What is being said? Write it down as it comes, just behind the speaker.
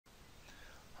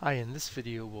Hi, in this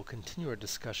video we'll continue our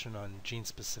discussion on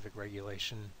gene-specific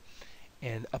regulation,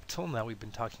 and up till now we've been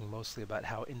talking mostly about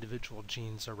how individual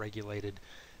genes are regulated.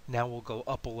 Now we'll go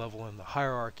up a level in the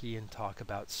hierarchy and talk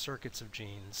about circuits of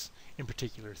genes, in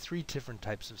particular three different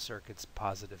types of circuits: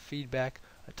 positive feedback,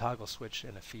 a toggle switch,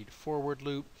 and a feed-forward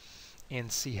loop,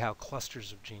 and see how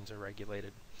clusters of genes are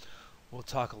regulated. We'll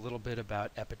talk a little bit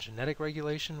about epigenetic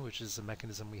regulation, which is a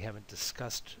mechanism we haven't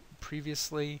discussed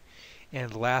previously.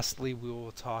 And lastly, we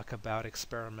will talk about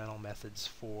experimental methods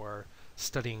for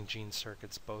studying gene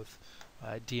circuits, both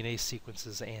DNA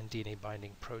sequences and DNA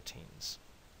binding proteins.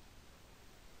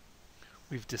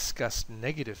 We've discussed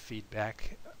negative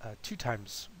feedback 2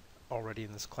 times already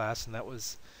in this class, and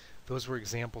those were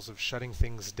examples of shutting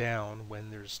things down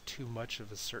when there's too much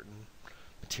of a certain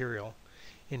material.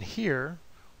 In here,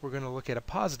 we're going to look at a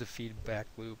positive feedback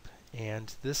loop,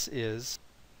 and this is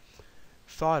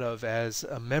thought of as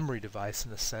a memory device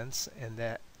in a sense, and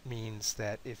that means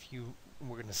that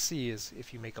we're going to see is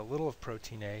if you make a little of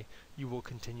protein A, you will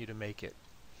continue to make it.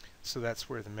 So that's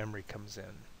where the memory comes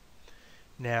in.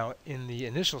 Now, in the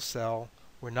initial cell,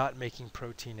 we're not making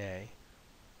protein A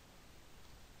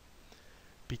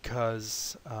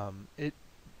because it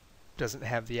doesn't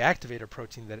have the activator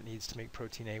protein that it needs to make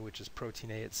protein A, which is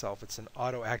protein A itself. It's an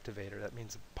autoactivator. That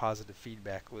means a positive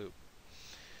feedback loop.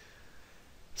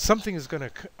 Something is going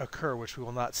to occur which we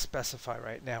will not specify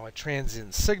right now. A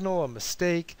transient signal, a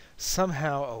mistake,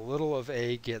 somehow a little of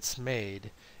A gets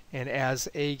made, and as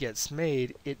A gets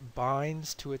made, it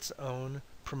binds to its own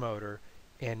promoter,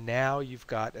 and now you've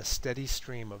got a steady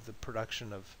stream of the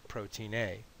production of protein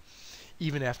A.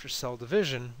 Even after cell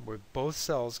division, where both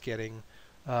cells getting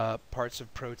parts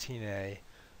of protein A,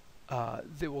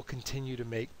 they will continue to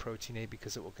make protein A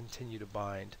because it will continue to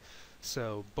bind.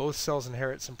 So both cells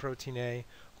inherit some protein A,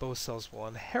 both cells will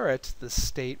inherit the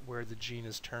state where the gene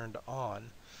is turned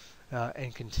on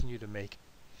and continue to make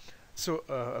it. So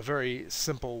a very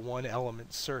simple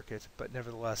one-element circuit, but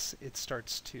nevertheless it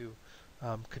starts to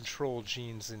control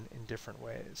genes in different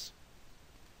ways.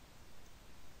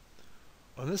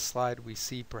 On this slide we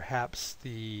see perhaps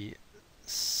the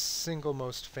single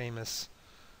most famous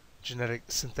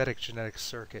synthetic genetic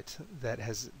circuit that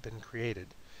has been created.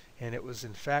 And it was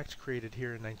in fact created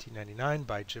here in 1999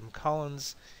 by Jim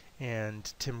Collins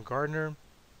and Tim Gardner.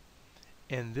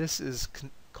 And this is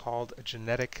called a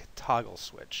genetic toggle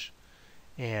switch.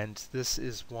 And this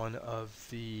is one of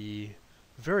the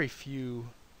very few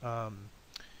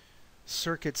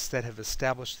circuits that have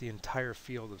established the entire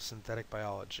field of synthetic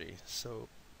biology. So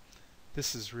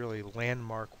this is really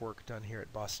landmark work done here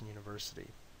at Boston University.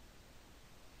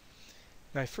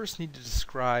 Now I first need to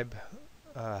describe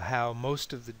how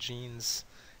most of the genes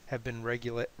have been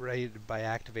regulated by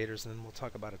activators, and then we'll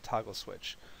talk about a toggle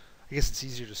switch. I guess it's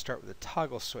easier to start with a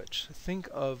toggle switch. Think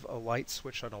of a light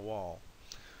switch on a wall.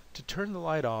 To turn the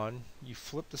light on, you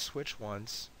flip the switch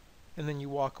once, and then you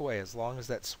walk away. As long as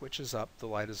that switch is up, the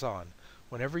light is on.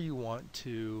 Whenever you want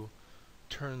to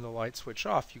turn the light switch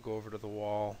off, you go over to the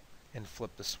wall and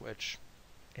flip the switch,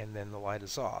 and then the light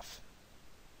is off.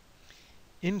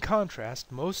 In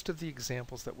contrast, most of the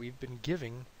examples that we've been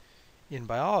giving in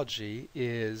biology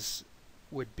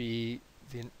would be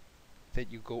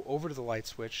that you go over to the light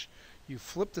switch, you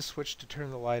flip the switch to turn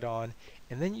the light on,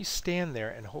 and then you stand there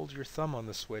and hold your thumb on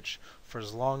the switch for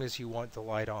as long as you want the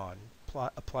light on,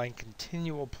 applying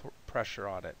continual pressure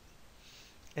on it.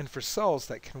 And for cells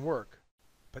that can work.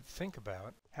 But think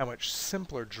about how much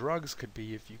simpler drugs could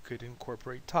be if you could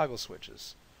incorporate toggle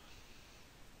switches.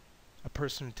 A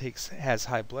person who has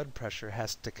high blood pressure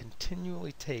has to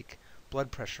continually take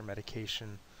blood pressure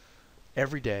medication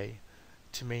every day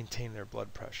to maintain their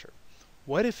blood pressure.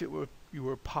 What if it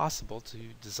were possible to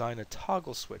design a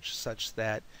toggle switch such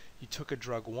that you took a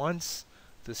drug once,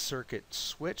 the circuit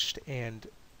switched and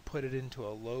put it into a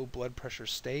low blood pressure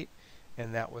state,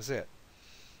 and that was it?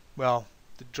 Well,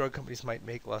 the drug companies might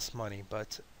make less money,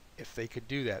 but if they could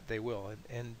do that, they will,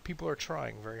 and people are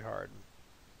trying very hard.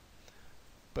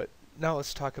 But now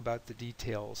let's talk about the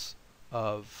details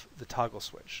of the toggle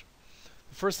switch.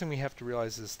 The first thing we have to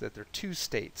realize is that there are 2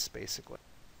 states, basically.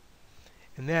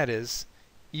 And that is,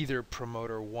 either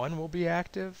promoter 1 will be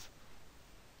active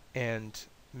and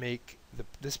make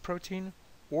this protein,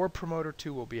 or promoter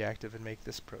 2 will be active and make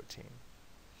this protein.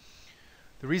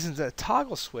 The reason that a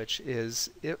toggle switch is,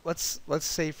 let's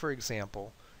say for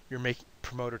example,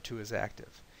 promoter 2 is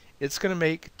active. It's going to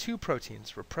make 2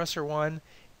 proteins, repressor 1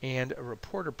 and a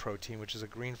reporter protein, which is a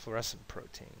green fluorescent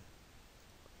protein.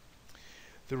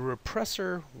 The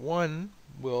repressor 1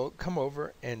 will come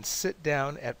over and sit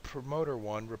down at promoter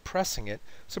 1, repressing it,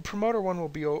 so promoter 1 will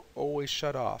be always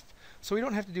shut off. So we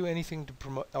don't have to do anything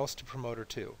else to promoter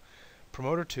 2.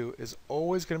 Promoter 2 is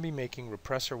always going to be making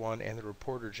repressor 1 and the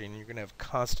reporter gene, and you're going to have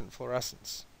constant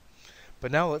fluorescence.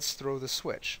 But now let's throw the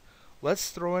switch. Let's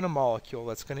throw in a molecule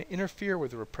that's going to interfere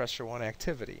with the repressor 1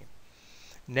 activity.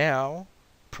 Now,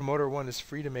 promoter 1 is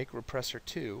free to make repressor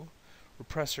 2.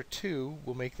 Repressor 2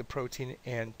 will make the protein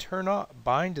and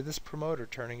bind to this promoter,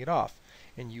 turning it off,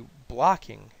 and you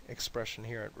blocking expression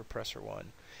here at repressor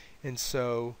 1. And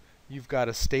so you've got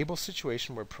a stable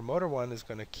situation where promoter 1 is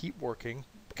going to keep working,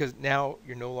 because now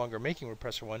you're no longer making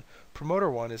repressor 1. Promoter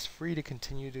 1 is free to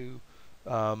continue to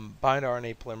bind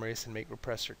RNA polymerase and make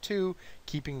repressor 2,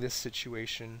 keeping this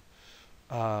situation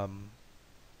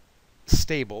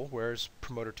stable, whereas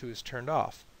promoter 2 is turned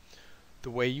off. The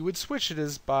way you would switch it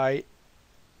is by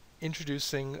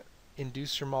introducing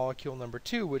inducer molecule number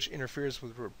 2, which interferes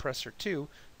with repressor 2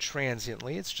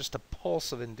 transiently. It's just a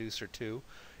pulse of inducer 2.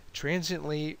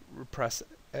 Transiently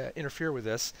interfere with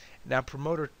this. Now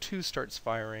promoter 2 starts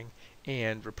firing,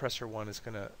 and repressor 1 is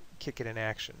going to kick it in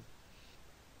action.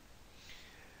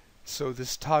 So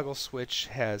this toggle switch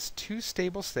has two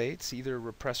stable states. Either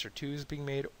repressor 2 is being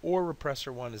made or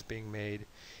repressor 1 is being made.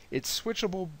 It's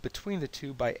switchable between the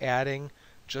two by adding,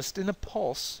 just in a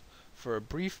pulse, for a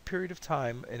brief period of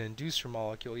time, an inducer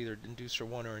molecule, either inducer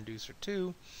 1 or inducer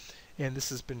 2, and this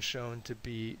has been shown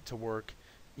to work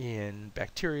in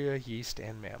bacteria, yeast,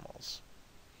 and mammals.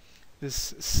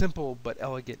 This simple but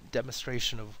elegant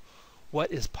demonstration of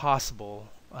what is possible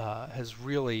has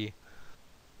really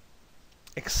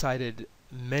excited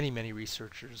many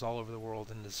researchers all over the world,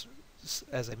 and has,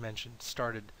 as I mentioned,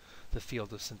 started the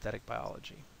field of synthetic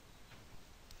biology.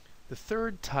 The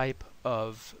third type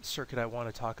of circuit I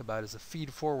want to talk about is a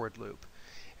feed-forward loop,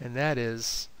 and that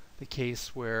is the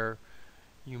case where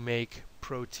you make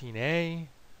protein A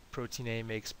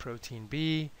makes protein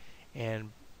B,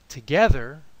 and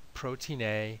together protein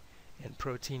A and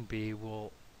protein B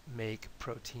will make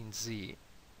protein Z.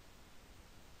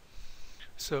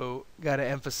 So, got to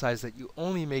emphasize that you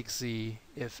only make Z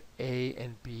if A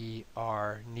and B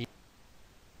are needed.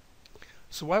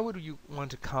 So why would you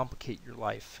want to complicate your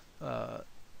life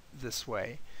this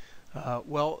way?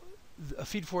 Well, a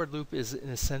feed-forward loop is, in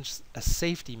a sense, a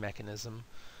safety mechanism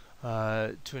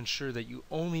to ensure that you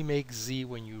only make Z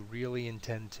when you really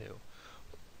intend to.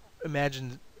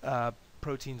 Imagine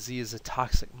protein Z is a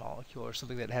toxic molecule or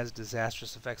something that has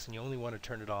disastrous effects, and you only want to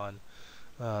turn it on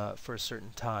for a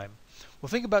certain time. Well,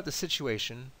 think about the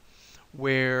situation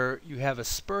where you have a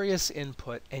spurious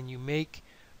input and you make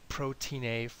protein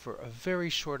A for a very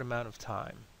short amount of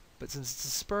time. But since it's a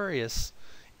spurious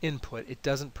input, it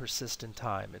doesn't persist in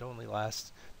time. It only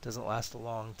doesn't last a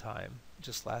long time. It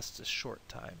just lasts a short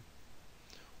time.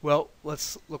 Well,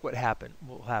 let's look what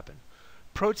will happen.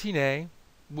 Protein A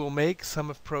will make some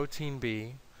of protein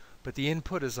B, but the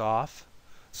input is off,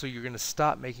 so you're going to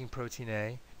stop making protein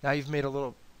A. Now you've made a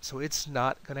little, so it's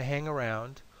not going to hang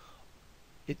around.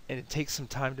 And it takes some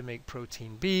time to make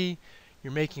protein B.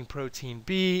 You're making protein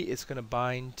B, it's going to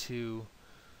bind to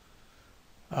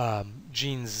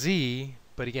gene Z,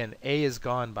 but again, A is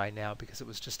gone by now because it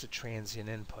was just a transient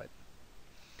input.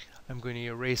 I'm going to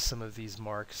erase some of these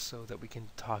marks so that we can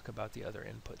talk about the other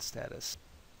input status.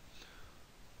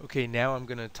 Okay, now I'm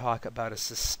going to talk about a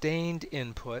sustained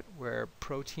input where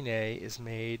protein A is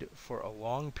made for a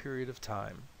long period of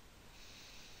time.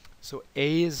 So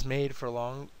A is made for a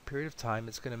long period of time.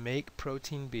 It's going to make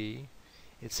protein B.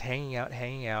 It's hanging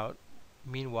out.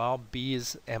 Meanwhile,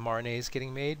 mRNA is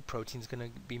getting made, protein's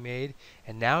going to be made,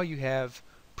 and now you have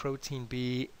protein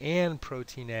B and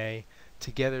protein A.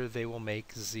 Together they will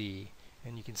make Z.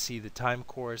 And you can see the time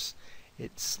course.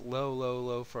 It's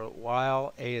low for a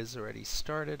while. A has already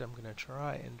started. I'm going to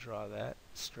try and draw that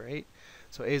straight.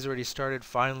 So A has already started.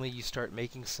 Finally, you start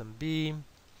making some B,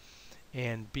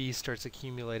 and B starts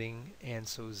accumulating, and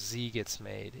so Z gets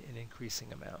made in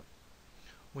increasing amount.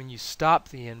 When you stop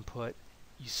the input,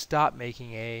 you stop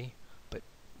making A, but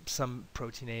some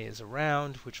protein A is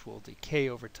around, which will decay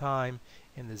over time,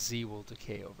 and the Z will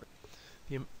decay over.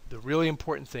 The really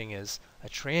important thing is a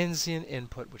transient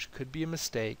input, which could be a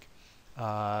mistake,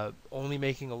 only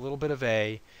making a little bit of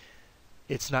A.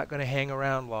 It's not going to hang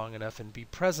around long enough and be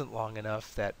present long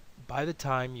enough that by the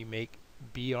time you make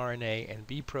B RNA and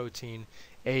B protein,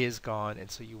 A is gone,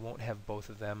 and so you won't have both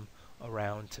of them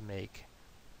around to make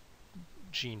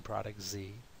gene product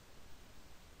Z.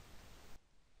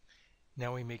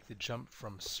 Now we make the jump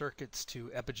from circuits to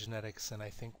epigenetics, and I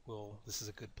think this is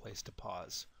a good place to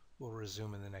pause. We'll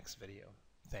resume in the next video.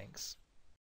 Thanks.